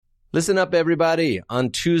Listen up, everybody.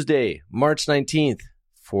 On Tuesday, March 19th,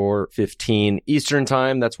 4:15 Eastern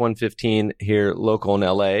Time, that's 1:15 here local in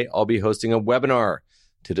LA, I'll be hosting a webinar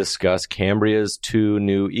to discuss Cambria's two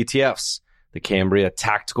new ETFs, the Cambria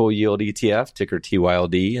Tactical Yield ETF, ticker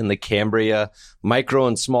TYLD, and the Cambria Micro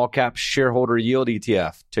and Small Cap Shareholder Yield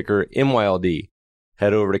ETF, ticker MYLD.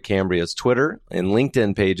 Head over to Cambria's Twitter and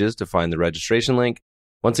LinkedIn pages to find the registration link.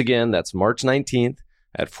 Once again, that's March 19th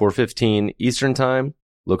at 4:15 Eastern Time.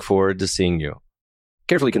 Look forward to seeing you.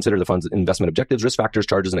 Carefully consider the fund's investment objectives, risk factors,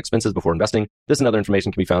 charges, and expenses before investing. This and other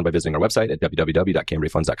information can be found by visiting our website at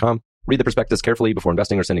www.cambriafunds.com. Read the prospectus carefully before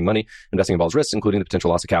investing or sending money. Investing involves risks, including the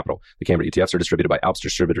potential loss of capital. The Cambria ETFs are distributed by Alps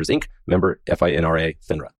Distributors, Inc., member FINRA,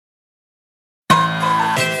 FINRA.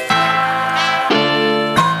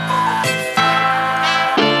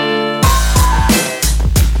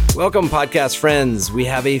 Welcome, podcast friends. We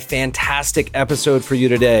have a fantastic episode for you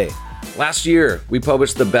today. Last year, we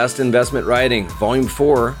published The Best Investment Writing, Volume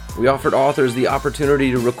 4. We offered authors the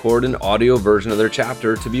opportunity to record an audio version of their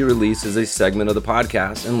chapter to be released as a segment of the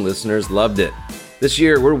podcast, and listeners loved it. This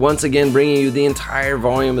year, we're once again bringing you the entire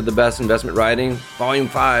volume of The Best Investment Writing, Volume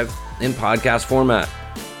 5, in podcast format.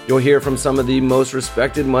 You'll hear from some of the most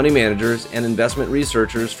respected money managers and investment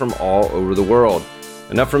researchers from all over the world.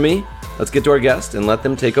 Enough from me. Let's get to our guest and let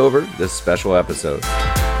them take over this special episode.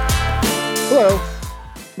 Hello.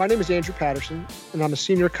 My name is Andrew Patterson, and I'm a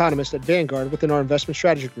senior economist at Vanguard within our investment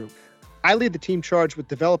strategy group. I lead the team charged with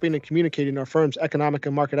developing and communicating our firm's economic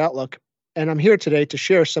and market outlook, and I'm here today to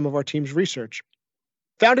share some of our team's research.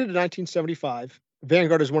 Founded in 1975,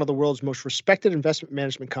 Vanguard is one of the world's most respected investment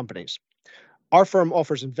management companies. Our firm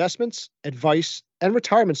offers investments, advice, and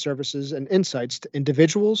retirement services and insights to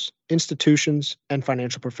individuals, institutions, and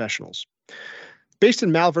financial professionals. Based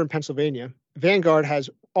in Malvern, Pennsylvania, Vanguard has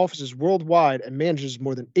offices worldwide and manages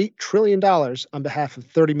more than $8 trillion on behalf of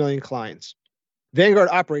 30 million clients. Vanguard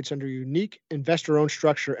operates under a unique investor-owned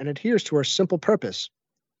structure and adheres to our simple purpose.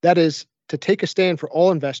 That is, to take a stand for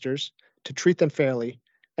all investors, to treat them fairly,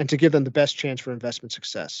 and to give them the best chance for investment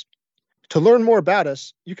success. To learn more about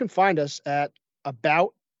us, you can find us at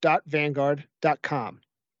about.vanguard.com.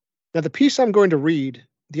 Now, the piece I'm going to read,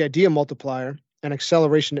 The Idea Multiplier, An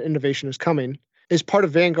Acceleration to Innovation is Coming, is part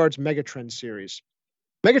of Vanguard's Megatrends series.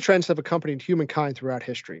 Megatrends have accompanied humankind throughout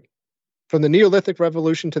history. From the Neolithic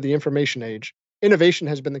Revolution to the Information Age, innovation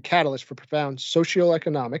has been the catalyst for profound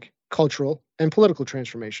socioeconomic, cultural, and political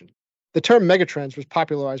transformation. The term megatrends was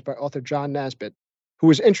popularized by author John Naisbitt, who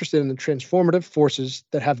was interested in the transformative forces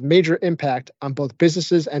that have major impact on both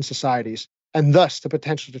businesses and societies, and thus the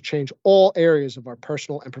potential to change all areas of our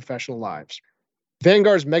personal and professional lives.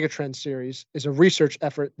 Vanguard's Megatrends series is a research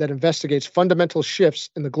effort that investigates fundamental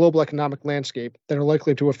shifts in the global economic landscape that are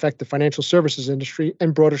likely to affect the financial services industry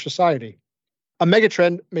and broader society. A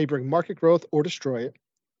megatrend may bring market growth or destroy it.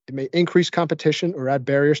 It may increase competition or add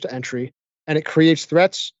barriers to entry, and it creates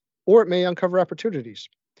threats, or it may uncover opportunities.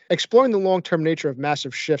 Exploring the long-term nature of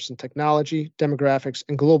massive shifts in technology, demographics,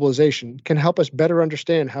 and globalization can help us better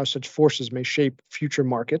understand how such forces may shape future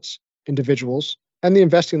markets, individuals, and the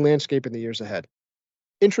investing landscape in the years ahead.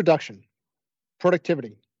 Introduction.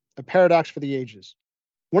 Productivity, a paradox for the ages.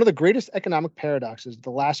 One of the greatest economic paradoxes of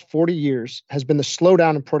the last 40 years has been the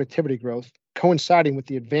slowdown in productivity growth coinciding with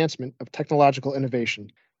the advancement of technological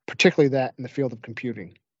innovation, particularly that in the field of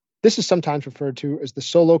computing. This is sometimes referred to as the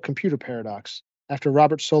Solow computer paradox, after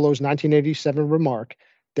Robert Solow's 1987 remark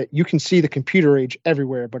that you can see the computer age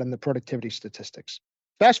everywhere but in the productivity statistics.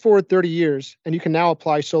 Fast forward 30 years, and you can now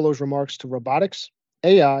apply Solow's remarks to robotics,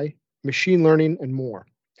 AI, machine learning, and more.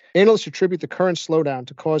 Analysts attribute the current slowdown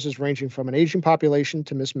to causes ranging from an aging population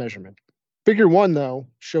to mismeasurement. Figure 1, though,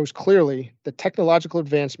 shows clearly that technological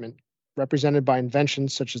advancement, represented by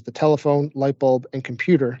inventions such as the telephone, light bulb, and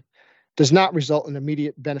computer, does not result in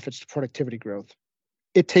immediate benefits to productivity growth.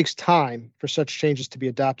 It takes time for such changes to be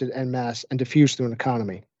adopted en masse and diffused through an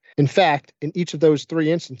economy. In fact, in each of those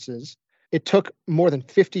three instances, it took more than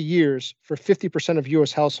 50 years for 50% of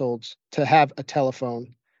U.S. households to have a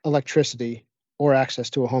telephone, electricity, or access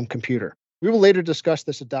to a home computer. We will later discuss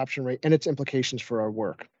this adoption rate and its implications for our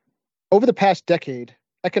work. Over the past decade,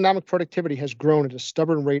 economic productivity has grown at a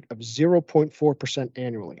stubborn rate of 0.4%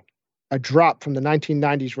 annually, a drop from the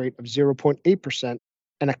 1990s rate of 0.8%,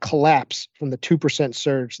 and a collapse from the 2%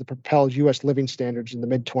 surge that propelled U.S. living standards in the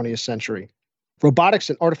mid-20th century. Robotics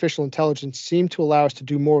and artificial intelligence seem to allow us to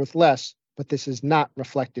do more with less, but this is not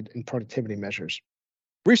reflected in productivity measures.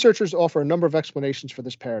 Researchers offer a number of explanations for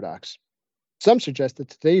this paradox. Some suggest that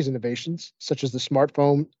today's innovations, such as the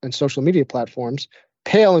smartphone and social media platforms,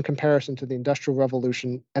 pale in comparison to the Industrial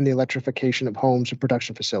Revolution and the electrification of homes and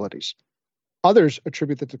production facilities. Others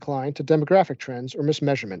attribute the decline to demographic trends or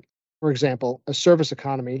mismeasurement. For example, a service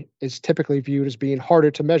economy is typically viewed as being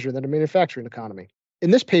harder to measure than a manufacturing economy.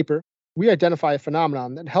 In this paper, we identify a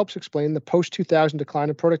phenomenon that helps explain the post 2000 decline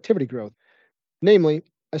in productivity growth, namely,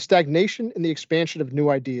 a stagnation in the expansion of new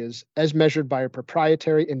ideas as measured by a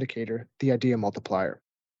proprietary indicator, the Idea Multiplier.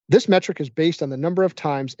 This metric is based on the number of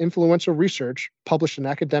times influential research published in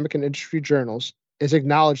academic and industry journals is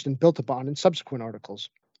acknowledged and built upon in subsequent articles.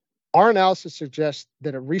 Our analysis suggests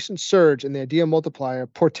that a recent surge in the Idea Multiplier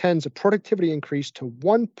portends a productivity increase to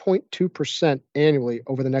 1.2% annually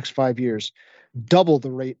over the next 5 years, double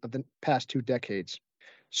the rate of the past 2 decades.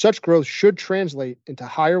 Such growth should translate into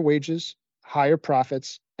higher wages, higher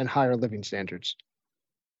profits, and higher living standards.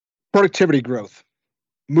 Productivity growth.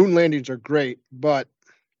 Moon landings are great, but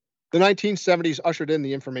the 1970s ushered in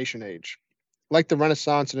the information age. Like the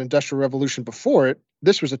Renaissance and Industrial Revolution before it,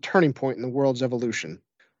 this was a turning point in the world's evolution.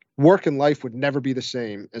 Work and life would never be the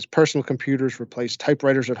same as personal computers replaced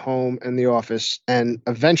typewriters at home and the office, and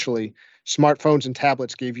eventually, smartphones and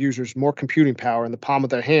tablets gave users more computing power in the palm of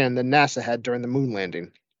their hand than NASA had during the moon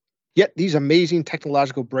landing. Yet these amazing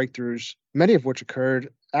technological breakthroughs, many of which occurred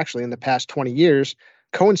actually in the past 20 years,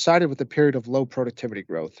 coincided with a period of low productivity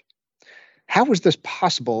growth. How was this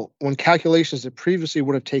possible when calculations that previously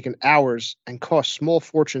would have taken hours and cost small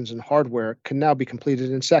fortunes in hardware can now be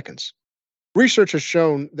completed in seconds? Research has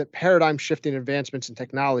shown that paradigm-shifting advancements in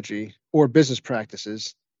technology or business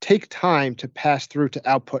practices take time to pass through to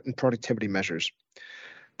output and productivity measures.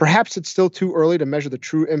 Perhaps it's still too early to measure the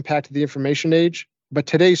true impact of the information age, but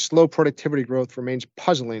today's slow productivity growth remains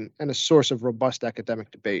puzzling and a source of robust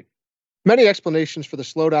academic debate. Many explanations for the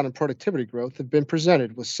slowdown in productivity growth have been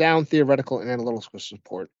presented with sound theoretical and analytical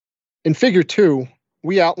support. In Figure 2,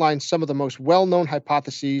 we outline some of the most well-known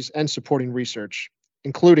hypotheses and supporting research,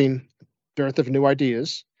 including dearth of new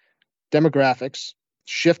ideas, demographics,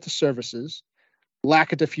 shift to services,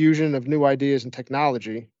 lack of diffusion of new ideas and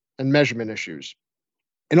technology, and measurement issues.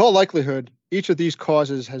 In all likelihood, each of these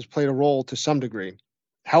causes has played a role to some degree.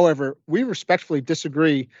 However, we respectfully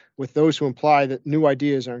disagree with those who imply that new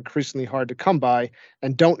ideas are increasingly hard to come by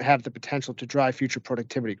and don't have the potential to drive future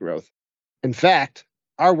productivity growth. In fact,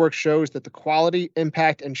 our work shows that the quality,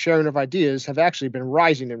 impact, and sharing of ideas have actually been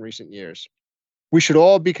rising in recent years. We should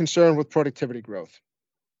all be concerned with productivity growth.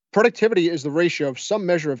 Productivity is the ratio of some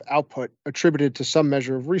measure of output attributed to some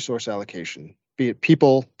measure of resource allocation, be it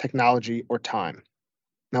people, technology, or time.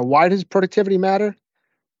 Now, why does productivity matter?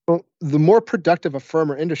 Well, the more productive a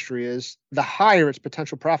firm or industry is, the higher its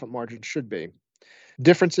potential profit margin should be.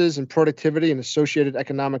 Differences in productivity and associated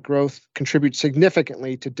economic growth contribute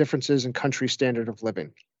significantly to differences in country standard of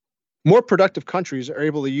living. More productive countries are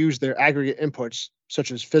able to use their aggregate inputs,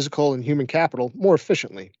 such as physical and human capital, more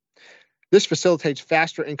efficiently. This facilitates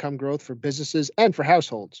faster income growth for businesses and for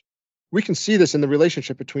households. We can see this in the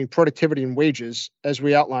relationship between productivity and wages, as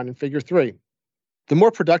we outline in Figure 3. The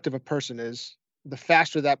more productive a person is, the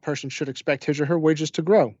faster that person should expect his or her wages to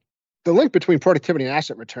grow. The link between productivity and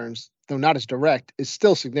asset returns, though not as direct, is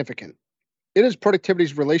still significant. It is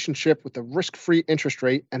productivity's relationship with the risk-free interest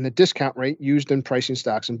rate and the discount rate used in pricing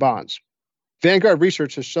stocks and bonds. Vanguard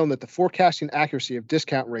research has shown that the forecasting accuracy of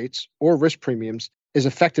discount rates or risk premiums is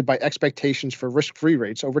affected by expectations for risk-free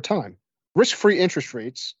rates over time. Risk-free interest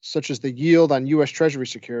rates, such as the yield on U.S. Treasury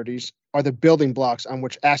securities, are the building blocks on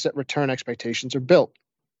which asset return expectations are built.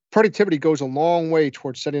 Productivity goes a long way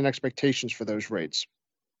towards setting expectations for those rates.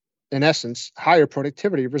 In essence, higher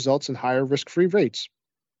productivity results in higher risk-free rates.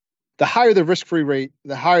 The higher the risk-free rate,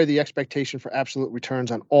 the higher the expectation for absolute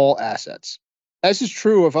returns on all assets. As is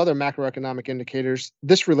true of other macroeconomic indicators,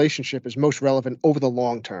 this relationship is most relevant over the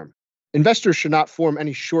long term. Investors should not form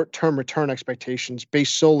any short-term return expectations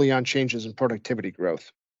based solely on changes in productivity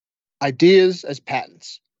growth. Ideas as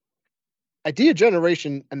patents. Idea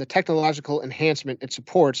generation and the technological enhancement it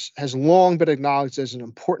supports has long been acknowledged as an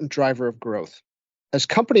important driver of growth. As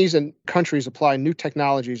companies and countries apply new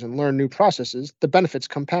technologies and learn new processes, the benefits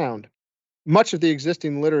compound. Much of the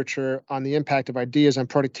existing literature on the impact of ideas on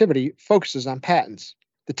productivity focuses on patents.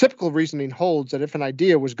 The typical reasoning holds that if an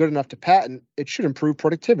idea was good enough to patent, it should improve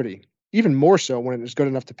productivity, even more so when it is good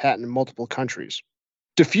enough to patent in multiple countries.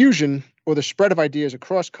 Diffusion, or the spread of ideas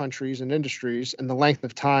across countries and industries and the length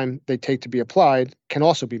of time they take to be applied, can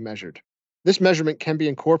also be measured. This measurement can be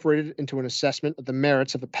incorporated into an assessment of the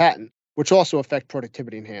merits of a patent, which also affect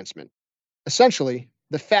productivity enhancement. Essentially,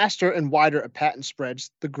 the faster and wider a patent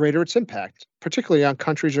spreads, the greater its impact, particularly on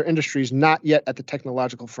countries or industries not yet at the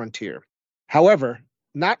technological frontier. However,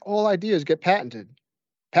 not all ideas get patented.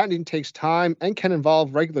 Patenting takes time and can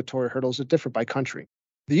involve regulatory hurdles that differ by country.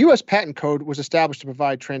 The U.S. Patent Code was established to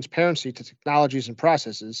provide transparency to technologies and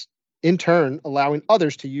processes, in turn allowing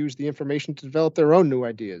others to use the information to develop their own new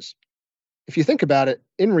ideas. If you think about it,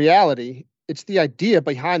 in reality, it's the idea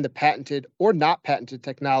behind the patented or not patented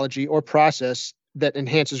technology or process that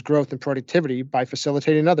enhances growth and productivity by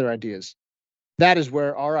facilitating other ideas. That is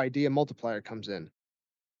where our idea multiplier comes in.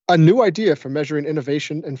 A new idea for measuring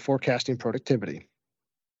innovation and forecasting productivity.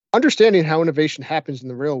 Understanding how innovation happens in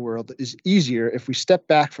the real world is easier if we step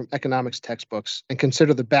back from economics textbooks and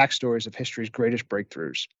consider the backstories of history's greatest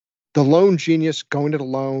breakthroughs. The lone genius going it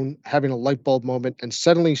alone, having a light bulb moment, and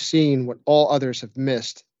suddenly seeing what all others have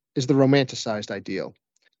missed is the romanticized ideal.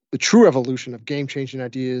 The true evolution of game-changing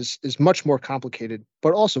ideas is much more complicated,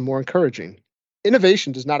 but also more encouraging.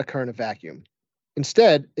 Innovation does not occur in a vacuum.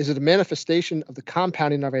 Instead, is it a manifestation of the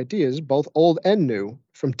compounding of ideas, both old and new,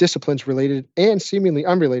 from disciplines related and seemingly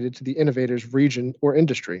unrelated to the innovator's region or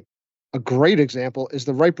industry. A great example is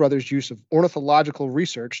the Wright brothers' use of ornithological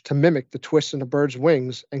research to mimic the twists in a bird's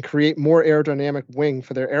wings and create more aerodynamic wing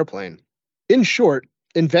for their airplane. In short,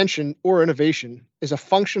 invention or innovation is a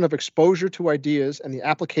function of exposure to ideas and the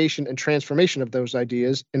application and transformation of those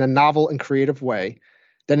ideas in a novel and creative way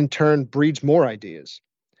that in turn breeds more ideas.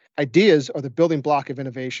 Ideas are the building block of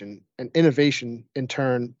innovation, and innovation, in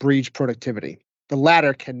turn, breeds productivity. The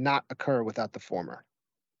latter cannot occur without the former.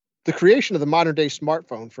 The creation of the modern-day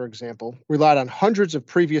smartphone, for example, relied on hundreds of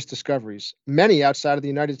previous discoveries, many outside of the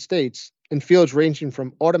United States, in fields ranging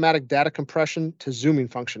from automatic data compression to zooming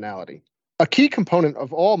functionality. A key component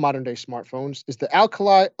of all modern-day smartphones is the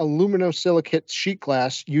alkali aluminosilicate sheet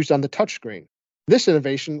glass used on the touchscreen. This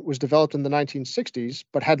innovation was developed in the 1960s,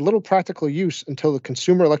 but had little practical use until the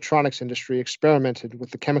consumer electronics industry experimented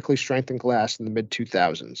with the chemically strengthened glass in the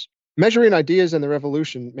mid-2000s. Measuring ideas and their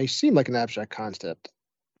evolution may seem like an abstract concept.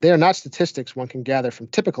 They are not statistics one can gather from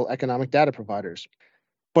typical economic data providers.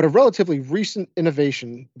 But a relatively recent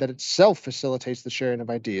innovation that itself facilitates the sharing of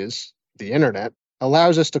ideas, the internet,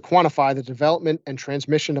 allows us to quantify the development and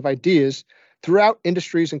transmission of ideas throughout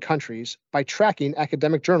industries and countries by tracking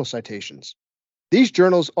academic journal citations. These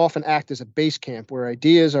journals often act as a base camp where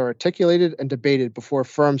ideas are articulated and debated before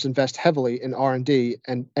firms invest heavily in R&D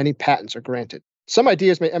and any patents are granted. Some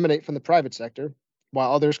ideas may emanate from the private sector,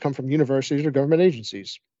 while others come from universities or government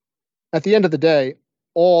agencies. At the end of the day,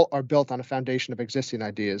 all are built on a foundation of existing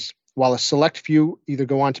ideas, while a select few either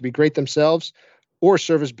go on to be great themselves or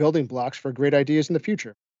serve as building blocks for great ideas in the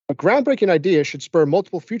future. A groundbreaking idea should spur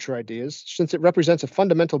multiple future ideas since it represents a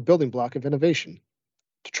fundamental building block of innovation.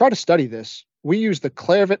 To try to study this, we use the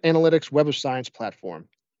Clarivate Analytics Web of Science platform,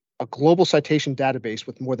 a global citation database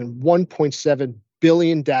with more than 1.7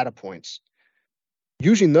 billion data points.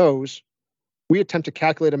 Using those, we attempt to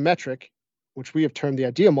calculate a metric, which we have termed the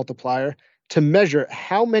idea multiplier, to measure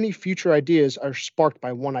how many future ideas are sparked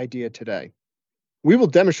by one idea today. We will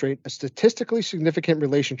demonstrate a statistically significant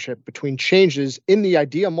relationship between changes in the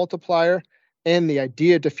idea multiplier and the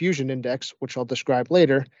idea diffusion index, which I'll describe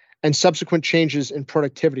later, and subsequent changes in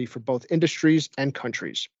productivity for both industries and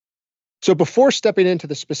countries. So before stepping into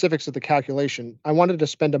the specifics of the calculation, I wanted to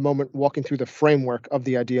spend a moment walking through the framework of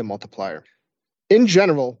the idea multiplier. In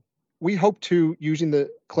general, we hope to, using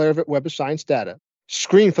the Clarivate Web of Science data,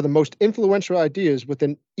 screen for the most influential ideas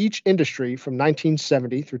within each industry from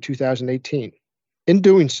 1970 through 2018. In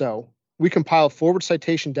doing so, we compile forward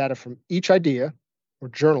citation data from each idea, or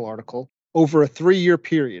journal article, over a 3-year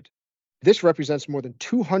period. This represents more than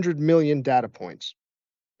 200 million data points.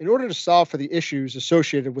 In order to solve for the issues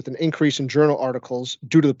associated with an increase in journal articles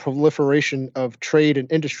due to the proliferation of trade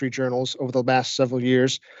and industry journals over the last several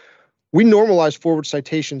years, we normalize forward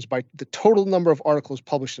citations by the total number of articles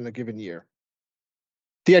published in a given year.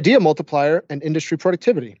 The idea multiplier and industry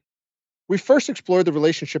productivity. We first explored the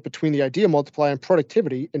relationship between the idea multiplier and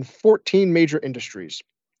productivity in 14 major industries.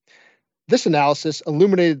 This analysis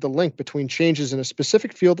illuminated the link between changes in a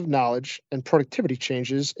specific field of knowledge and productivity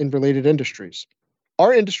changes in related industries.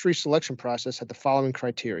 Our industry selection process had the following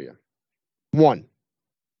criteria. 1.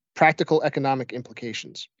 Practical economic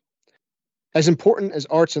implications. As important as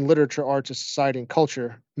arts and literature are to society and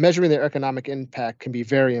culture, measuring their economic impact can be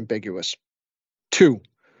very ambiguous. 2.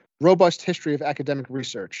 Robust history of academic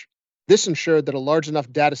research. This ensured that a large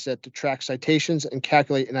enough data set to track citations and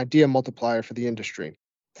calculate an idea multiplier for the industry.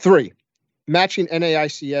 3. Matching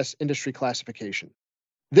NAICS industry classification.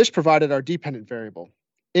 This provided our dependent variable,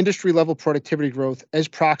 industry-level productivity growth as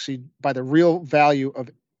proxied by the real value of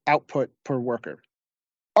output per worker.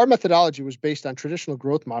 Our methodology was based on traditional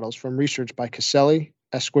growth models from research by Caselli,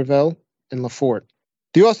 Esquivel, and Lafort.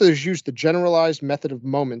 The authors used the generalized method of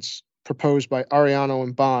moments proposed by Ariano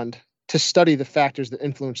and Bond to study the factors that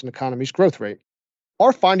influence an economy's growth rate.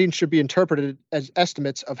 Our findings should be interpreted as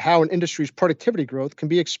estimates of how an industry's productivity growth can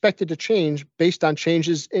be expected to change based on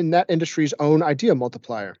changes in that industry's own idea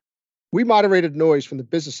multiplier. We moderated noise from the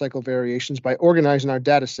business cycle variations by organizing our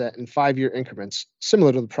data set in 5-year increments,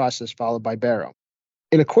 similar to the process followed by Barrow.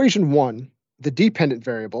 In equation 1, the dependent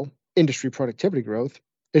variable, industry productivity growth,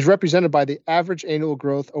 is represented by the average annual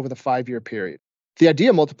growth over the 5-year period. The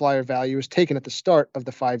idea multiplier value is taken at the start of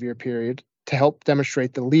the 5-year period to help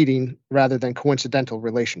demonstrate the leading rather than coincidental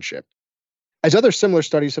relationship. As other similar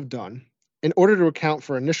studies have done, in order to account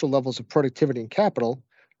for initial levels of productivity and capital,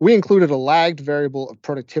 we included a lagged variable of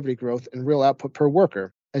productivity growth and real output per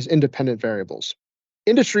worker as independent variables.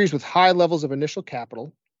 Industries with high levels of initial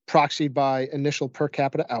capital, proxied by initial per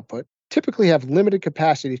capita output, typically have limited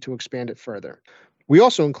capacity to expand it further. We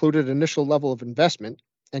also included initial level of investment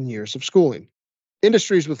and years of schooling.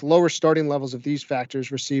 Industries with lower starting levels of these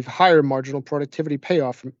factors receive higher marginal productivity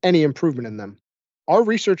payoff from any improvement in them. Our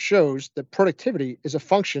research shows that productivity is a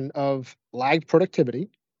function of lagged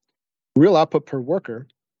productivity, real output per worker,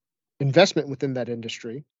 investment within that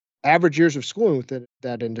industry, average years of schooling within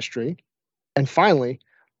that industry, and finally,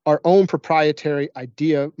 our own proprietary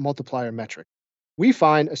idea multiplier metric. We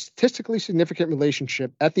find a statistically significant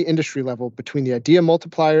relationship at the industry level between the idea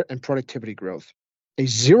multiplier and productivity growth. A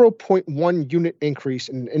 0.1 unit increase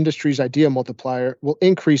in an industry's idea multiplier will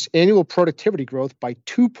increase annual productivity growth by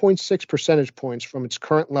 2.6 percentage points from its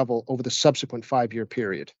current level over the subsequent 5-year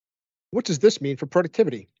period. What does this mean for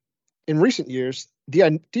productivity? In recent years, the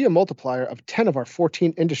idea multiplier of 10 of our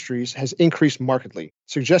 14 industries has increased markedly,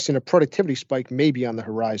 suggesting a productivity spike may be on the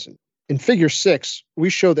horizon. In Figure 6, we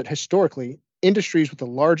show that historically, industries with the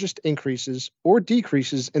largest increases or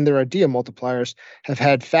decreases in their idea multipliers have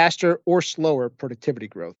had faster or slower productivity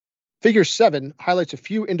growth. Figure 7 highlights a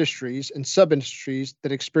few industries and sub-industries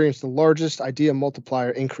that experience the largest idea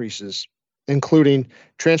multiplier increases, including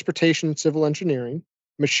transportation and civil engineering,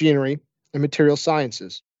 machinery, and material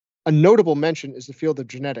sciences. A notable mention is the field of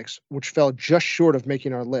genetics, which fell just short of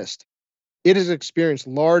making our list. It has experienced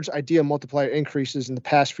large idea multiplier increases in the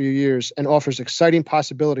past few years and offers exciting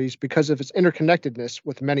possibilities because of its interconnectedness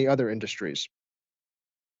with many other industries.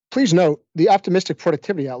 Please note, the optimistic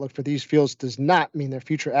productivity outlook for these fields does not mean their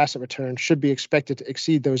future asset returns should be expected to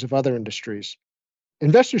exceed those of other industries.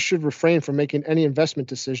 Investors should refrain from making any investment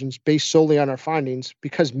decisions based solely on our findings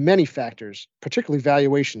because many factors, particularly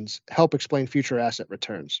valuations, help explain future asset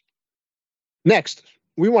returns. Next,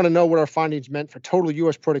 we want to know what our findings meant for total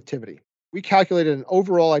U.S. productivity. We calculated an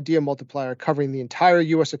overall idea multiplier covering the entire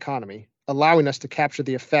U.S. economy, allowing us to capture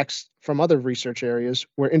the effects from other research areas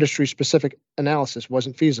where industry-specific analysis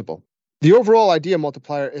wasn't feasible. The overall idea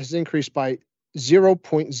multiplier has increased by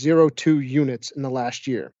 0.02 units in the last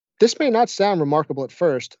year. This may not sound remarkable at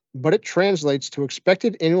first, but it translates to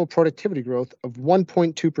expected annual productivity growth of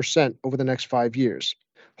 1.2% over the next 5 years,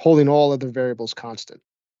 holding all other variables constant.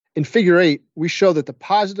 In Figure 8, we show that the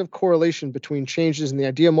positive correlation between changes in the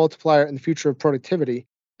idea multiplier and the future of productivity,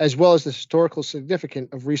 as well as the historical significance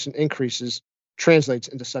of recent increases, translates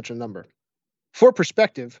into such a number. For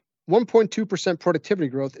perspective, 1.2% productivity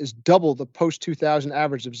growth is double the post-2000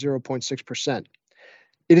 average of 0.6%.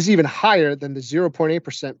 It is even higher than the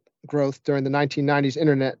 0.8% growth during the 1990s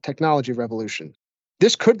internet technology revolution.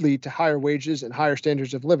 This could lead to higher wages and higher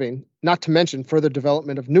standards of living, not to mention further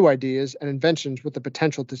development of new ideas and inventions with the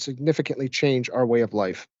potential to significantly change our way of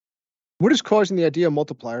life. What is causing the idea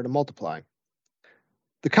multiplier to multiply?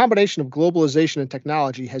 The combination of globalization and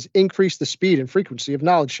technology has increased the speed and frequency of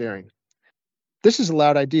knowledge sharing. This has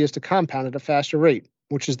allowed ideas to compound at a faster rate,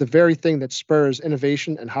 which is the very thing that spurs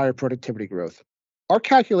innovation and higher productivity growth. Our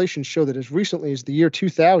calculations show that as recently as the year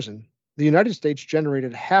 2000, the United States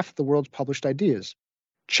generated half the world's published ideas.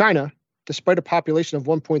 China, despite a population of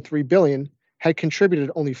 1.3 billion, had contributed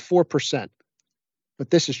only 4%. But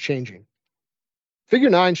this is changing. Figure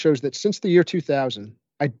 9 shows that since the year 2000,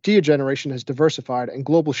 idea generation has diversified and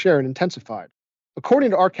global sharing intensified.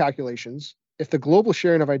 According to our calculations, if the global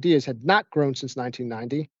sharing of ideas had not grown since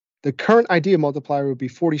 1990, the current idea multiplier would be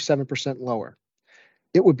 47% lower.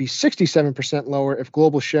 It would be 67% lower if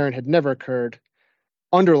global sharing had never occurred,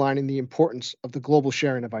 underlining the importance of the global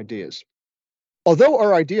sharing of ideas. Although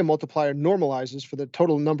our idea multiplier normalizes for the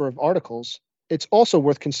total number of articles, it's also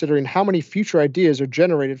worth considering how many future ideas are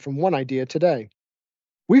generated from one idea today.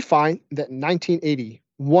 We find that in 1980,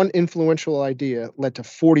 one influential idea led to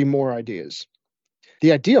 40 more ideas.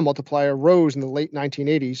 The idea multiplier rose in the late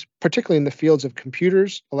 1980s, particularly in the fields of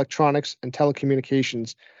computers, electronics, and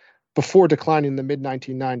telecommunications, before declining in the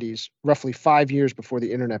mid-1990s, roughly 5 years before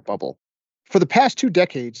the internet bubble. For the past 2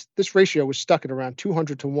 decades, this ratio was stuck at around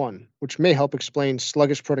 200 to 1, which may help explain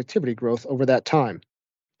sluggish productivity growth over that time.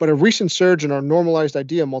 but a recent surge in our normalized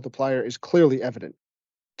idea multiplier is clearly evident.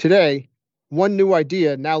 Today, one new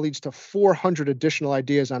idea now leads to 400 additional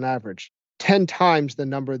ideas on average, 10 times the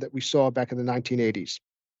number that we saw back in the 1980s.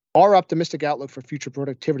 Our optimistic outlook for future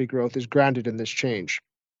productivity growth is grounded in this change.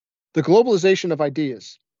 The globalization of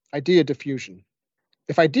ideas, idea diffusion.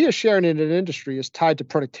 If idea sharing in an industry is tied to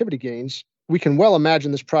productivity gains, we can well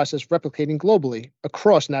imagine this process replicating globally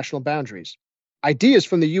across national boundaries. Ideas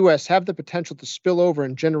from the US have the potential to spill over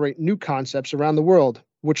and generate new concepts around the world,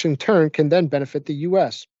 which in turn can then benefit the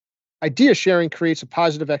US. Idea sharing creates a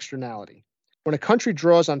positive externality. When a country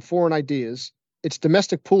draws on foreign ideas, its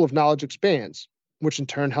domestic pool of knowledge expands, which in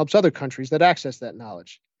turn helps other countries that access that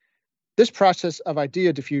knowledge. This process of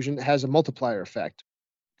idea diffusion has a multiplier effect.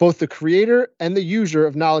 Both the creator and the user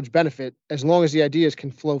of knowledge benefit as long as the ideas can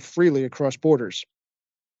flow freely across borders.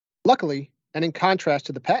 Luckily, and in contrast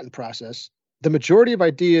to the patent process, the majority of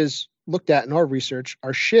ideas looked at in our research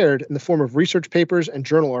are shared in the form of research papers and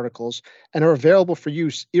journal articles and are available for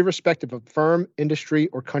use irrespective of firm, industry,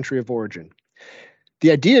 or country of origin.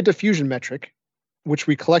 The idea diffusion metric, which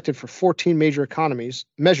we collected for 14 major economies,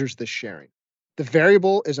 measures this sharing. The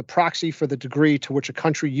variable is a proxy for the degree to which a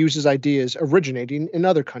country uses ideas originating in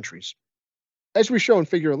other countries. As we show in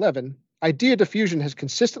Figure 11, idea diffusion has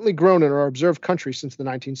consistently grown in our observed countries since the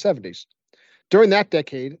 1970s. During that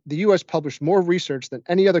decade, the U.S. published more research than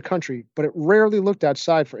any other country, but it rarely looked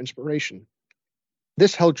outside for inspiration.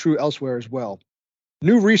 This held true elsewhere as well.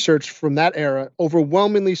 New research from that era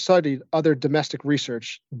overwhelmingly cited other domestic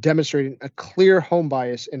research, demonstrating a clear home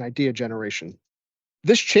bias in idea generation.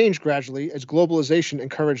 This changed gradually as globalization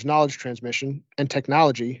encouraged knowledge transmission and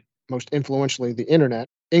technology, most influentially the internet,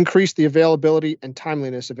 increased the availability and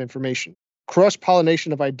timeliness of information.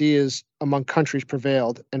 Cross-pollination of ideas among countries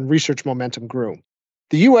prevailed and research momentum grew.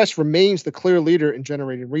 The U.S. remains the clear leader in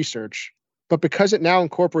generating research, but because it now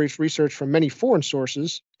incorporates research from many foreign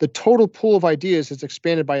sources, the total pool of ideas has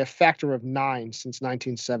expanded by a factor of 9 since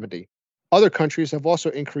 1970. Other countries have also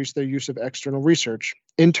increased their use of external research,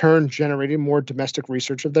 in turn generating more domestic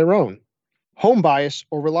research of their own. Home bias,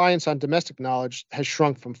 or reliance on domestic knowledge, has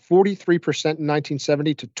shrunk from 43% in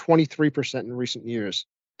 1970 to 23% in recent years,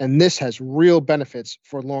 and this has real benefits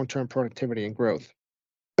for long-term productivity and growth.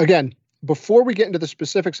 Again, before we get into the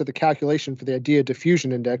specifics of the calculation for the Idea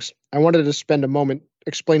Diffusion Index, I wanted to spend a moment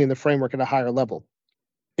explaining the framework at a higher level.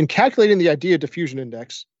 In calculating the Idea Diffusion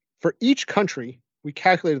Index, for each country, we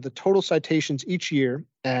calculated the total citations each year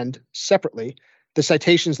and, separately, the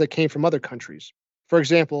citations that came from other countries. For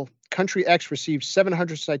example, country X received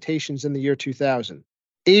 700 citations in the year 2000.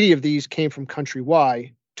 80 of these came from country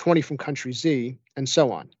Y, 20 from country Z, and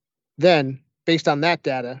so on. Then, based on that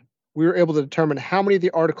data, we were able to determine how many of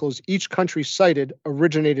the articles each country cited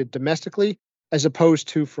originated domestically as opposed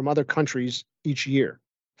to from other countries each year.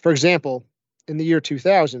 For example, in the year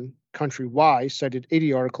 2000, country Y cited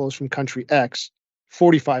 80 articles from country X,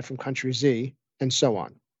 45 from country Z, and so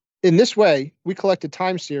on. In this way, we collected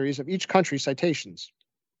time series of each country's citations.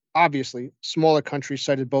 Obviously, smaller countries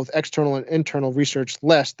cited both external and internal research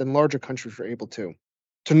less than larger countries were able to.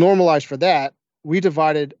 To normalize for that, we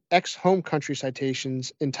divided X home country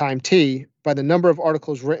citations in time T by the number of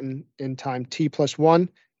articles written in time T plus 1,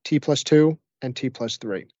 T plus 2, and T plus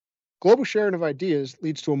 3. Global sharing of ideas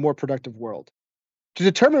leads to a more productive world. To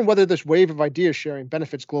determine whether this wave of idea sharing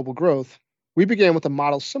benefits global growth, we began with a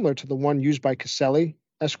model similar to the one used by Caselli,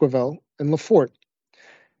 Esquivel, and Lefort.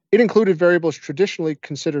 It included variables traditionally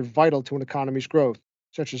considered vital to an economy's growth,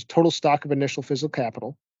 such as total stock of initial physical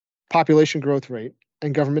capital, population growth rate,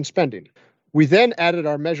 and government spending. We then added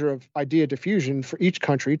our measure of idea diffusion for each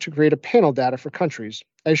country to create a panel data for countries,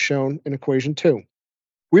 as shown in equation 2.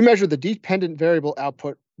 We measured the dependent variable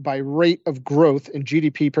output by rate of growth in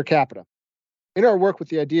GDP per capita. In our work with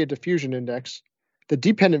the Idea Diffusion Index, the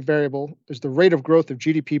dependent variable is the rate of growth of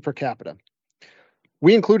GDP per capita.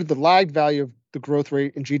 We included the lagged value of the growth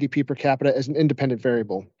rate in GDP per capita as an independent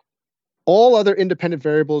variable. All other independent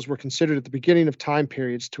variables were considered at the beginning of time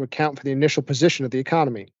periods to account for the initial position of the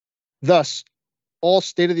economy. Thus, all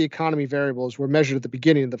state-of-the-economy variables were measured at the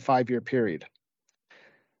beginning of the 5-year period.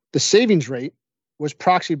 The savings rate was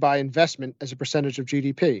proxied by investment as a percentage of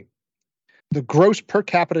GDP. The gross per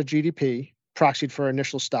capita GDP proxied for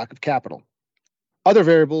initial stock of capital. Other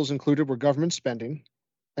variables included were government spending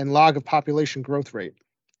and log of population growth rate.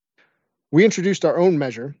 We introduced our own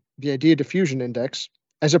measure, the Idea Diffusion Index,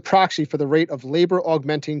 as a proxy for the rate of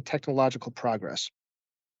labor-augmenting technological progress.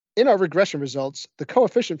 In our regression results, the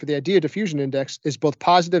coefficient for the Idea Diffusion Index is both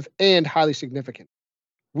positive and highly significant.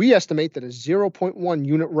 We estimate that a 0.1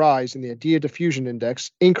 unit rise in the Idea Diffusion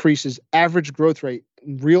Index increases average growth rate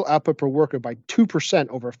in real output per worker by 2%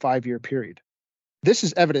 over a 5-year period. This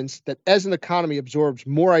is evidence that as an economy absorbs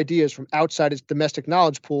more ideas from outside its domestic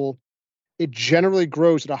knowledge pool, it generally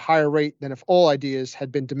grows at a higher rate than if all ideas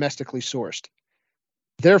had been domestically sourced.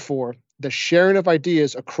 Therefore, the sharing of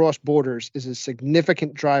ideas across borders is a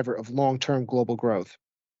significant driver of long-term global growth.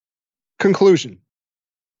 Conclusion.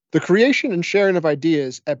 The creation and sharing of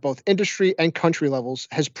ideas at both industry and country levels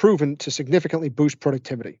has proven to significantly boost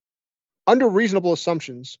productivity. Under reasonable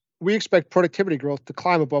assumptions, we expect productivity growth to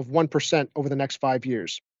climb above 1% over the next 5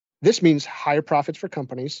 years. This means higher profits for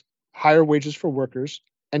companies, higher wages for workers,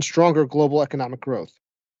 and stronger global economic growth.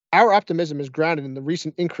 Our optimism is grounded in the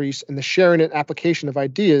recent increase in the sharing and application of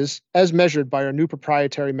ideas as measured by our new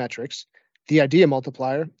proprietary metrics, the Idea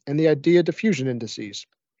Multiplier and the Idea Diffusion Indices.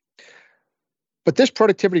 But this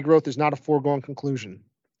productivity growth is not a foregone conclusion.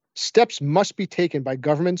 Steps must be taken by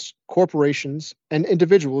governments, corporations, and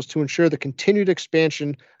individuals to ensure the continued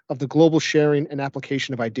expansion of the global sharing and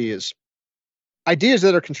application of ideas. Ideas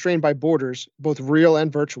that are constrained by borders, both real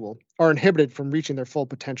and virtual, are inhibited from reaching their full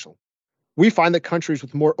potential. We find that countries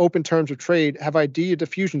with more open terms of trade have idea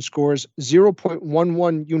diffusion scores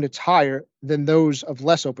 0.11 units higher than those of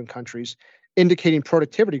less open countries, indicating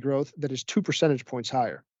productivity growth that is 2 percentage points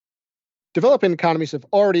higher. Developing economies have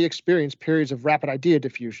already experienced periods of rapid idea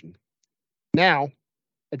diffusion. Now,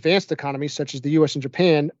 advanced economies such as the US and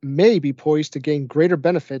Japan may be poised to gain greater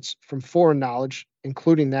benefits from foreign knowledge,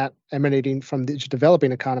 including that emanating from these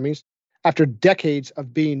developing economies, after decades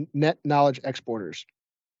of being net knowledge exporters.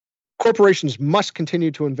 Corporations must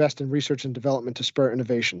continue to invest in research and development to spur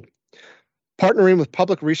innovation. Partnering with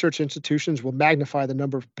public research institutions will magnify the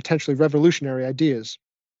number of potentially revolutionary ideas.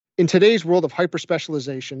 In today's world of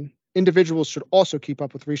hyper-specialization, individuals should also keep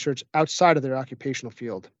up with research outside of their occupational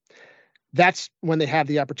field. That's when they have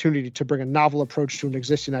the opportunity to bring a novel approach to an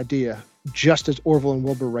existing idea, just as Orville and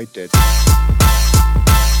Wilbur Wright did.